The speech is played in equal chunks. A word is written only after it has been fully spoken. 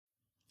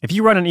If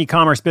you run an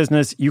e-commerce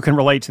business, you can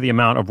relate to the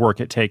amount of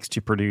work it takes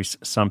to produce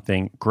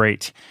something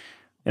great.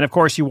 And of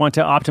course, you want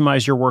to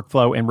optimize your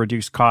workflow and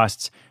reduce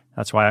costs.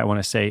 That's why I want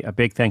to say a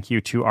big thank you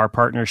to our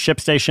partner,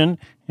 ShipStation,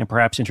 and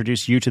perhaps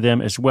introduce you to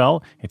them as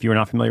well. If you are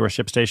not familiar with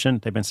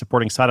ShipStation, they've been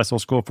supporting Side Hustle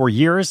School for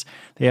years.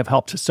 They have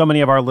helped so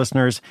many of our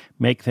listeners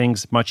make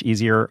things much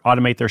easier,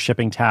 automate their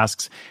shipping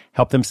tasks,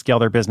 help them scale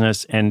their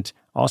business, and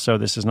also,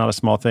 this is not a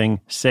small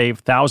thing, save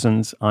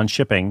thousands on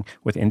shipping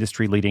with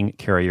industry-leading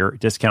carrier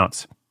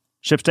discounts.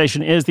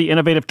 ShipStation is the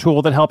innovative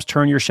tool that helps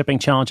turn your shipping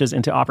challenges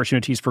into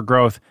opportunities for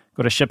growth.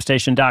 Go to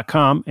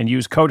ShipStation.com and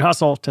use code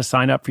HUSTLE to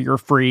sign up for your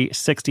free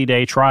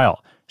 60-day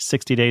trial.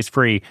 60 days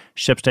free.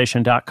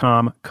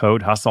 ShipStation.com,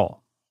 code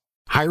HUSTLE.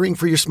 Hiring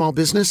for your small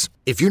business?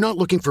 If you're not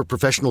looking for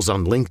professionals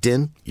on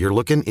LinkedIn, you're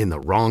looking in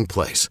the wrong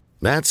place.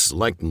 That's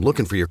like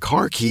looking for your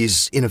car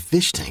keys in a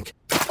fish tank.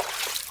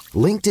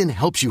 LinkedIn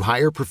helps you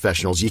hire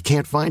professionals you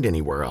can't find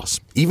anywhere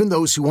else, even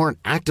those who aren't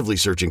actively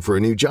searching for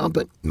a new job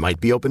but might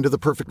be open to the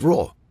perfect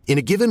role. In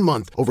a given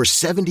month, over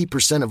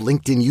 70% of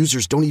LinkedIn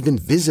users don't even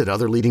visit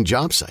other leading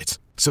job sites.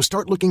 So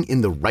start looking in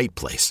the right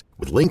place.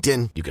 With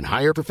LinkedIn, you can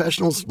hire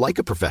professionals like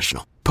a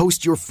professional.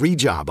 Post your free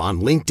job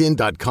on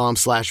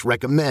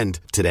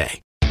linkedin.com/recommend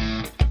today.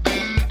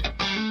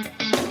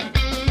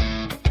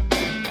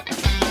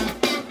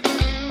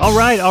 All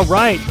right.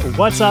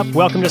 What's up?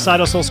 Welcome to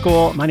Side Hustle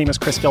School. My name is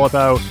Chris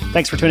Guillebeau.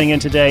 Thanks for tuning in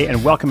today,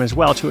 and welcome as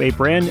well to a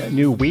brand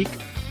new week.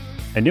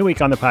 A new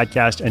week on the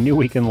podcast, a new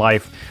week in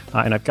life,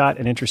 and I've got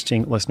an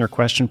interesting listener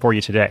question for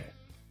you today.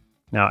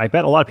 Now, I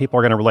bet a lot of people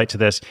are going to relate to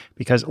this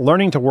because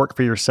learning to work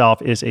for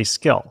yourself is a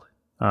skill.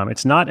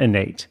 It's not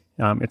innate.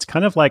 It's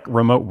kind of like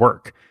remote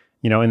work,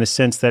 in the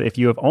sense that if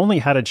you have only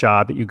had a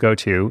job that you go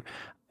to,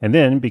 and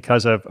then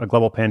because of a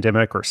global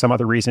pandemic or some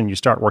other reason you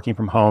start working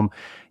from home,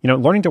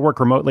 learning to work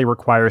remotely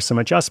requires some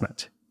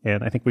adjustment.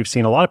 And I think we've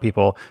seen a lot of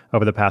people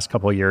over the past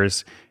couple of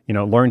years,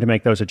 learn to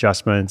make those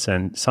adjustments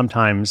and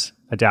sometimes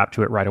adapt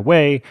to it right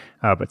away,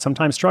 but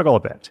sometimes struggle a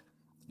bit.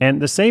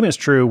 And the same is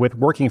true with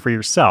working for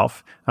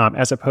yourself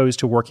as opposed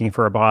to working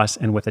for a boss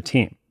and with a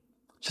team.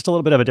 Just a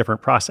little bit of a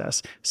different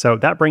process. So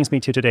that brings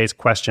me to today's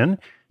question.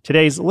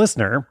 Today's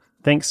listener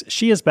thinks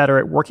she is better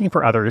at working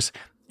for others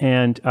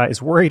and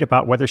is worried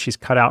about whether she's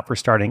cut out for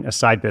starting a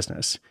side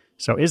business.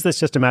 So is this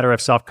just a matter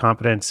of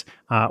self-confidence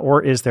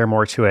or is there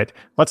more to it?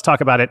 Let's talk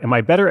about it. Am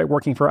I better at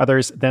working for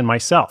others than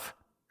myself?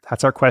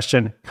 That's our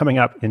question coming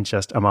up in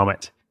just a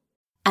moment.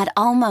 At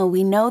Alma,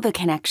 we know the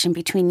connection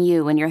between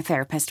you and your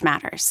therapist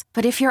matters.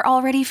 But if you're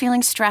already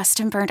feeling stressed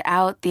and burnt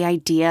out, the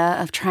idea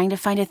of trying to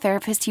find a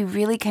therapist you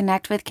really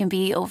connect with can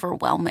be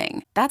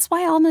overwhelming. That's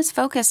why Alma's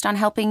focused on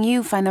helping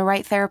you find the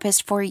right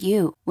therapist for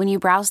you. When you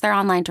browse their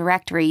online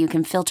directory, you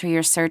can filter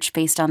your search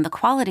based on the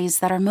qualities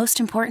that are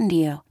most important to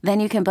you. Then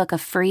you can book a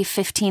free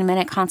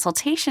 15-minute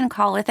consultation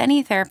call with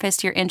any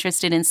therapist you're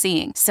interested in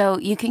seeing, so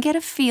you can get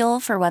a feel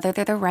for whether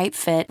they're the right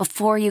fit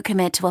before you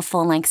commit to a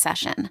full-length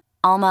session.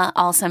 Alma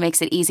also makes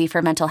it easy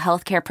for mental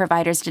health care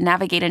providers to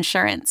navigate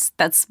insurance.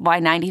 That's why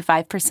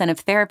 95%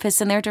 of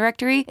therapists in their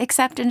directory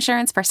accept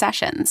insurance for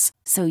sessions.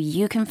 So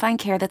you can find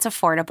care that's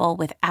affordable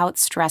without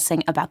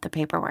stressing about the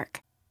paperwork.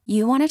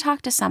 You want to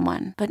talk to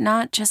someone, but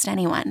not just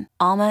anyone.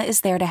 Alma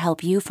is there to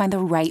help you find the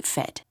right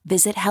fit.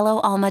 Visit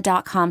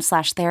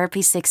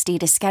helloalma.com/therapy60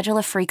 to schedule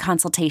a free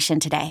consultation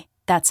today.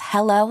 That's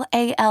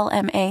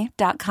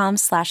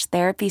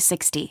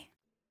helloalma.com/therapy60.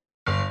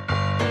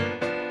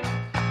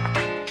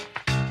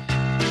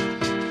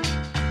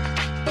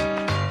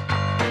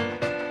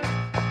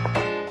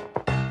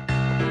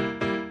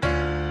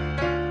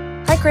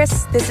 Hi,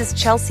 Chris. This is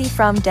Chelsea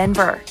from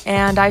Denver,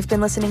 and I've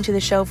been listening to the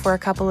show for a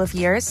couple of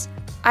years.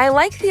 I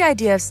like the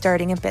idea of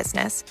starting a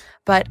business,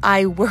 but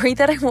I worry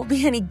that I won't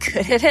be any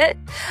good at it.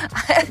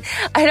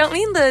 I don't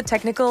mean the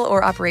technical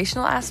or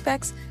operational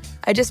aspects.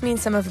 I just mean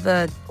some of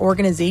the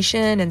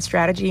organization and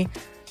strategy.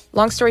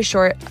 Long story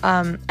short,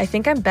 I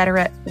think I'm better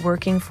at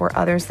working for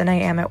others than I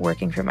am at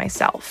working for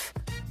myself.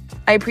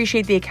 I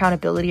appreciate the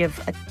accountability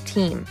of a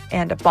team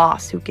and a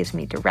boss who gives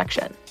me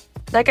direction.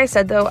 Like I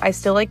said, though, I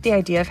still like the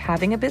idea of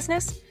having a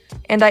business,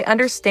 and I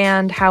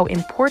understand how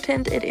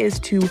important it is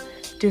to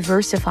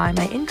diversify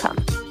my income.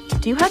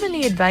 Do you have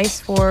any advice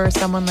for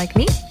someone like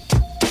me?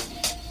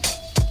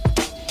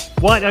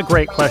 What a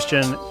great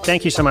question.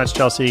 Thank you so much,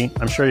 Chelsea.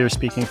 I'm sure you're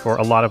speaking for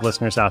a lot of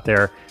listeners out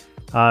there.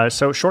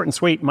 So short and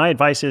sweet, my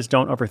advice is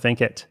don't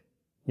overthink it.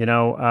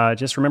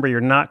 Just remember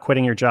you're not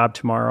quitting your job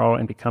tomorrow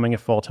and becoming a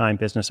full-time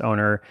business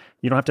owner.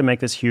 You don't have to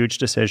make this huge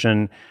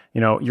decision.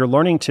 You're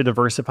learning to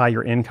diversify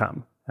your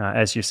income,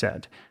 as you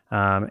said.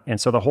 And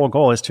so the whole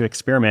goal is to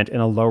experiment in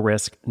a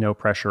low-risk,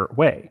 no-pressure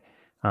way.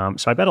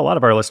 So I bet a lot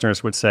of our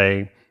listeners would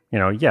say,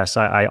 yes,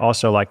 I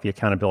also like the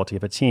accountability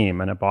of a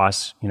team and a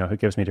boss, who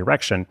gives me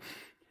direction.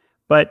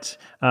 But,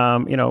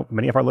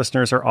 many of our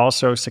listeners are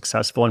also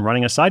successful in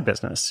running a side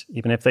business,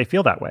 even if they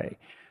feel that way,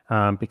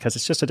 because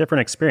it's just a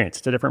different experience.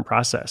 It's a different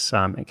process.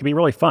 It can be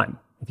really fun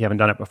if you haven't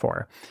done it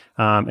before.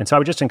 And so I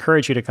would just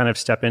encourage you to kind of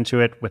step into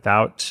it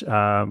without,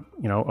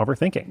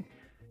 overthinking.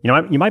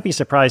 You might be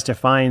surprised to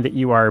find that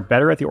you are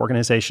better at the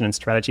organization and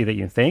strategy that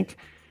you think.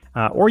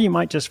 or you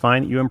might just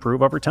find that you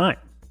improve over time,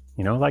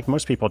 like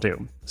most people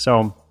do.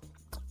 So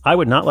I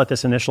would not let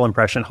this initial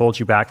impression hold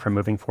you back from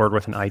moving forward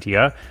with an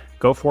idea.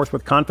 Go forth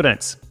with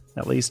confidence,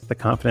 at least the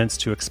confidence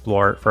to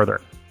explore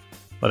further.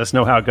 Let us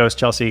know how it goes,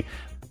 Chelsea.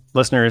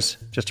 Listeners,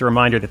 just a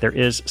reminder that there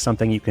is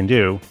something you can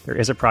do. There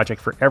is a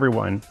project for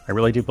everyone. I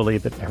really do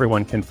believe that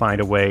everyone can find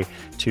a way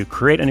to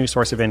create a new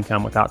source of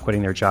income without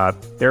quitting their job,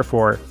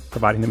 therefore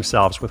providing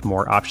themselves with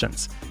more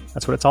options.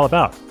 That's what it's all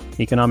about.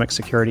 Economic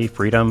security,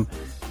 freedom,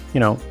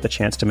 the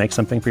chance to make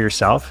something for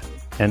yourself.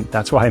 And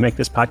that's why I make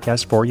this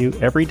podcast for you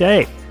every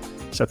day.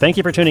 So thank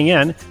you for tuning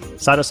in.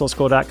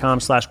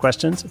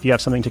 SideHustleSchool.com/questions if you have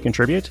something to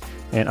contribute.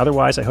 And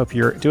otherwise, I hope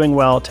you're doing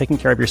well, taking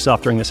care of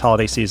yourself during this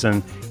holiday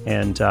season.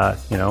 And,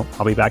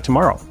 I'll be back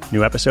tomorrow.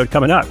 New episode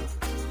coming up.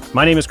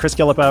 My name is Chris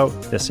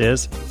Guillebeau. This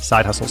is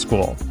Side Hustle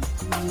School.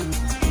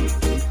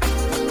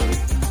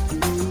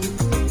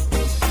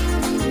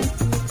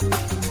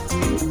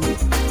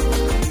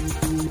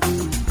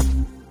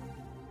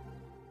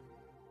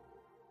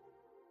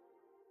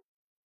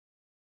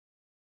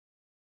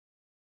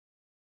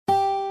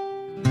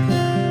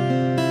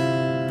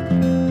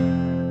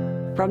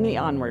 From the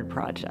Onward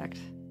Project.